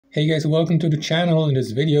Hey guys, welcome to the channel. In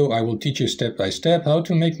this video I will teach you step by step how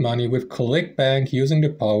to make money with Clickbank using the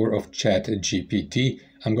power of ChatGPT.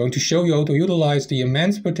 I'm going to show you how to utilize the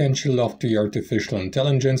immense potential of the artificial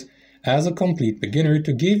intelligence as a complete beginner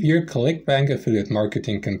to give your Clickbank affiliate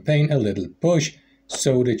marketing campaign a little push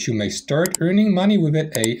so that you may start earning money with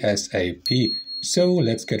it ASAP. So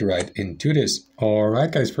let's get right into this.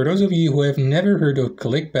 Alright guys, for those of you who have never heard of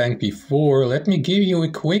Clickbank before, let me give you a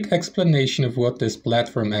quick explanation of what this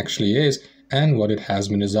platform actually is and what it has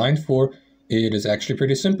been designed for. It is actually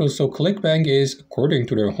pretty simple. So Clickbank is, according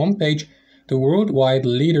to their homepage, the worldwide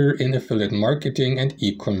leader in affiliate marketing and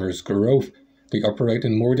e-commerce growth. They operate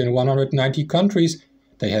in more than 190 countries.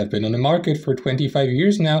 They have been on the market for 25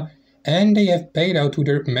 years now, and they have paid out to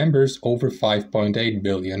their members over $5.8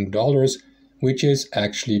 billion. Which is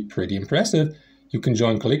actually pretty impressive. You can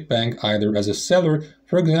join Clickbank either as a seller,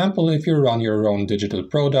 for example if you run your own digital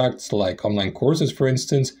products like online courses for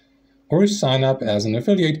instance, or sign up as an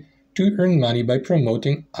affiliate to earn money by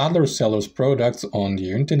promoting other sellers' products on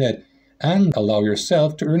the internet and allow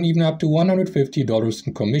yourself to earn even up to $150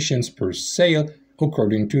 in commissions per sale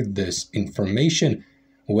according to this information.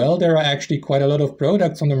 Well, there are actually quite a lot of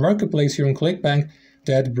products on the marketplace here in Clickbank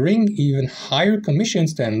that bring even higher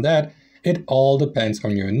commissions than that. It all depends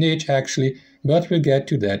on your niche actually, but we'll get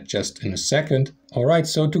to that just in a second. Alright,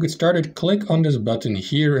 so to get started, click on this button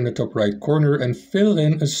here in the top right corner and fill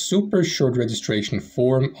in a super short registration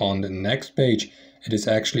form on the next page. It is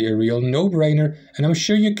actually a real no-brainer, and I'm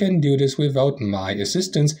sure you can do this without my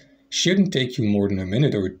assistance. Shouldn't take you more than a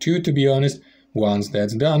minute or two to be honest. Once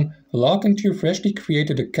that's done, log into your freshly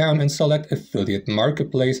created account and select Affiliate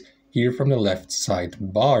Marketplace here from the left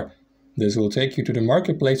sidebar. This will take you to the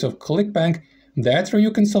marketplace of Clickbank. That's where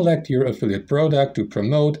you can select your affiliate product to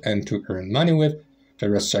promote and to earn money with.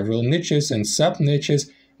 There are several niches and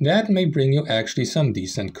sub-niches that may bring you actually some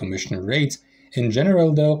decent commission rates. In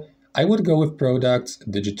general though, I would go with products,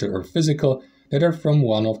 digital or physical, that are from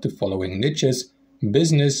one of the following niches: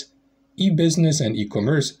 business, e-business and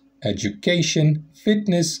e-commerce, education,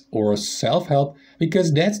 fitness or self-help,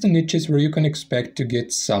 because that's the niches where you can expect to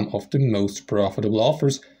get some of the most profitable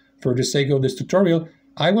offers. For the sake of this tutorial,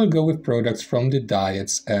 I will go with products from the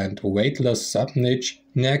diets and weight loss sub-niche.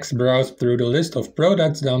 Next, browse through the list of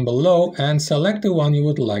products down below and select the one you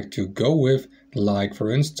would like to go with, like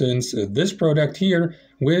for instance this product here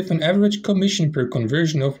with an average commission per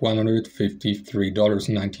conversion of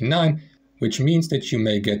 $153.99, which means that you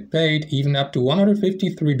may get paid even up to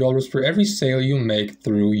 $153 for every sale you make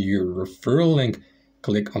through your referral link.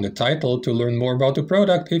 Click on the title to learn more about the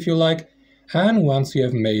product if you like. And once you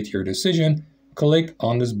have made your decision, click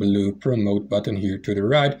on this blue promote button here to the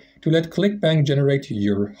right to let Clickbank generate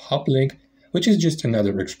your hub link, which is just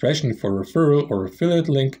another expression for referral or affiliate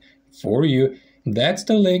link for you. That's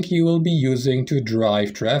the link you will be using to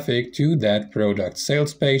drive traffic to that product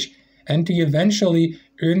sales page and to eventually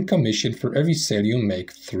earn commission for every sale you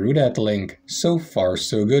make through that link. So far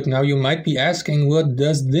so good. Now you might be asking, what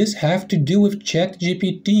does this have to do with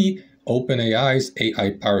ChatGPT? OpenAI's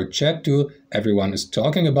AI-powered chat tool everyone is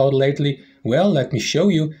talking about lately? Well, let me show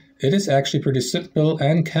you. It is actually pretty simple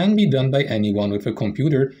and can be done by anyone with a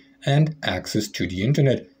computer and access to the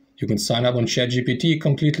internet. You can sign up on ChatGPT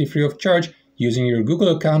completely free of charge using your Google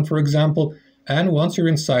account, for example, and once you're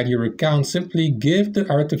inside your account, simply give the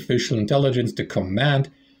artificial intelligence the command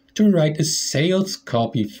to write a sales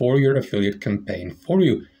copy for your affiliate campaign for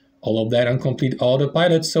you. All of that on complete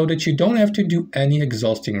autopilot so that you don't have to do any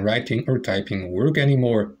exhausting writing or typing work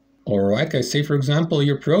anymore. Alright guys, say for example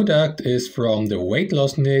your product is from the weight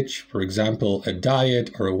loss niche, for example a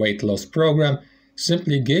diet or a weight loss program.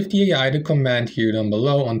 Simply give the AI the command here down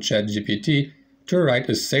below on ChatGPT to write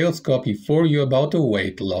a sales copy for you about the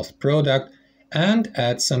weight loss product and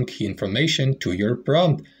add some key information to your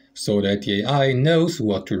prompt so that the AI knows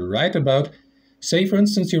what to write about. Say for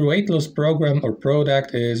instance your weight loss program or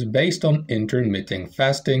product is based on intermittent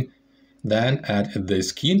fasting, then add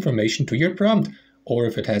this key information to your prompt, or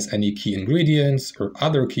if it has any key ingredients or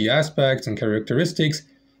other key aspects and characteristics,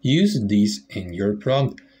 use these in your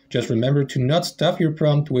prompt. Just remember to not stuff your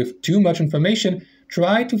prompt with too much information.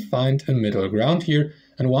 Try to find a middle ground here,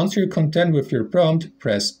 and once you're content with your prompt,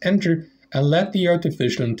 press enter and let the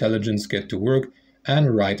artificial intelligence get to work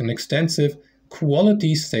and write an extensive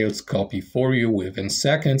quality sales copy for you within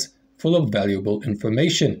seconds, full of valuable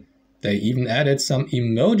information. They even added some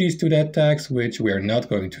emojis to that text, which we are not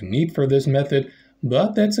going to need for this method,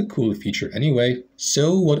 but that's a cool feature anyway.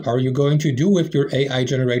 So what are you going to do with your AI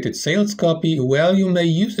generated sales copy? Well, you may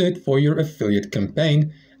use it for your affiliate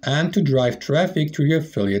campaign and to drive traffic to your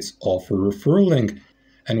affiliate's offer referral link.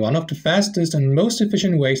 And one of the fastest and most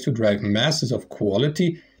efficient ways to drive masses of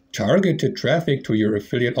quality, targeted traffic to your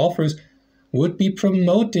affiliate offers would be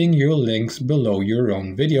promoting your links below your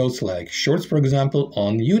own videos, like shorts, for example,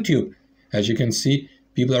 on YouTube. As you can see,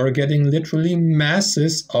 people are getting literally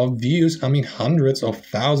masses of views, hundreds of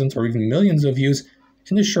thousands or even millions of views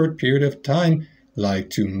in a short period of time, like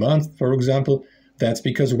 2 months, for example. That's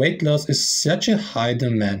because weight loss is such a high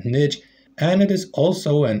demand niche, and it is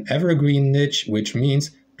also an evergreen niche, which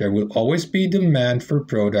means there will always be demand for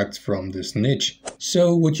products from this niche.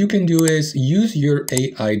 So what you can do is use your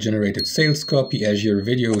AI generated sales copy as your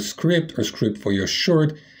video script or script for your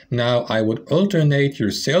short. Now I would alternate your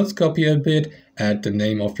sales copy a bit, add the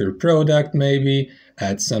name of your product maybe,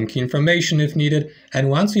 add some key information if needed, and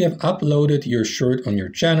once you have uploaded your short on your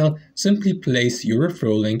channel, simply place your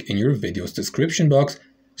referral link in your video's description box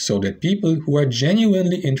so that people who are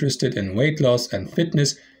genuinely interested in weight loss and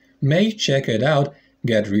fitness may check it out,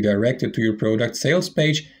 get redirected to your product sales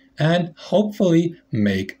page, and hopefully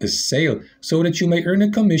make a sale so that you may earn a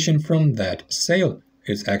commission from that sale.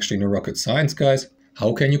 It's actually no rocket science, guys.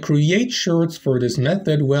 How can you create shorts for this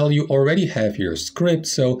method? Well, you already have your script,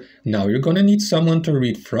 so now you're gonna need someone to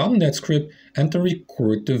read from that script and to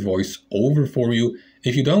record the voiceover for you.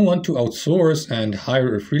 If you don't want to outsource and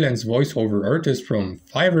hire a freelance voiceover artist from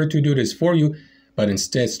Fiverr to do this for you, but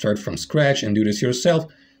instead start from scratch and do this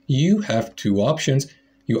yourself, you have two options.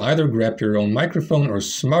 You either grab your own microphone or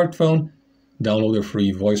smartphone, download a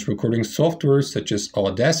free voice recording software such as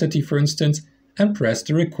Audacity, for instance, and press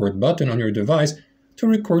the record button on your device to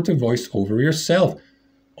record the voice over yourself.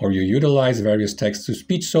 Or you utilize various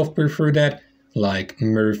text-to-speech software for that, like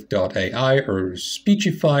Mirth.ai or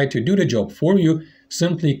Speechify to do the job for you.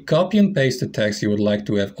 Simply copy and paste the text you would like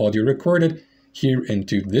to have audio recorded here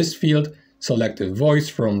into this field, select a voice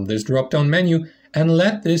from this drop-down menu, and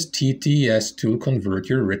let this TTS tool convert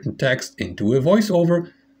your written text into a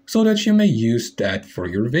voiceover so that you may use that for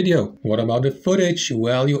your video. What about the footage?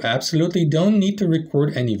 Well, you absolutely don't need to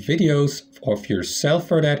record any videos of yourself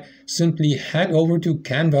for that. Simply head over to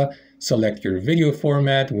Canva, select your video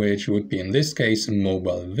format, which would be in this case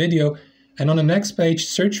mobile video, and on the next page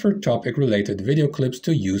search for topic-related video clips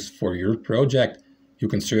to use for your project. You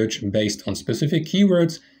can search based on specific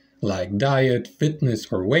keywords like diet, fitness,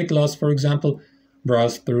 or weight loss, for example.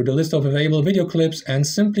 Browse through the list of available video clips and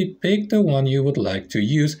simply pick the one you would like to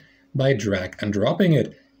use by drag and dropping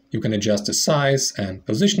it. You can adjust the size and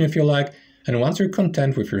position if you like, and once you're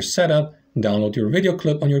content with your setup, download your video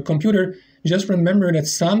clip on your computer. Just remember that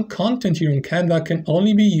some content here in Canva can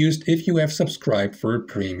only be used if you have subscribed for a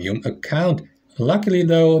premium account. Luckily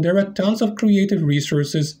though, there are tons of creative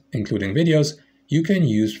resources, including videos, you can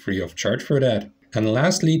use free of charge for that. And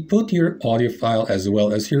lastly, put your audio file as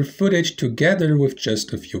well as your footage together with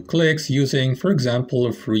just a few clicks using, for example,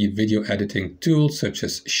 a free video editing tool such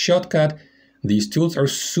as Shotcut. These tools are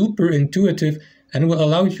super intuitive and will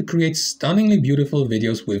allow you to create stunningly beautiful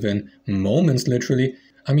videos within moments, literally.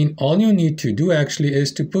 All you need to do actually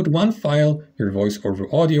is to put one file, your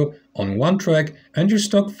voiceover audio, on one track and your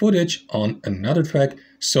stock footage on another track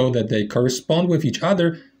so that they correspond with each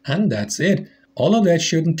other, and that's it. All of that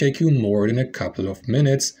shouldn't take you more than a couple of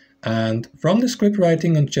minutes, and from the script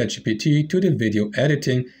writing on ChatGPT to the video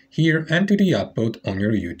editing here and to the upload on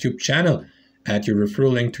your YouTube channel. Add your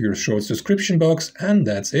referral link to your shorts description box, and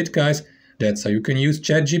that's it, guys. That's how you can use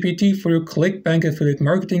ChatGPT for your Clickbank affiliate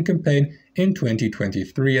marketing campaign in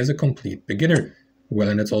 2023 as a complete beginner. Well,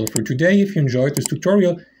 and that's all for today. If you enjoyed this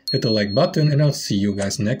tutorial, hit the like button and I'll see you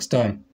guys next time.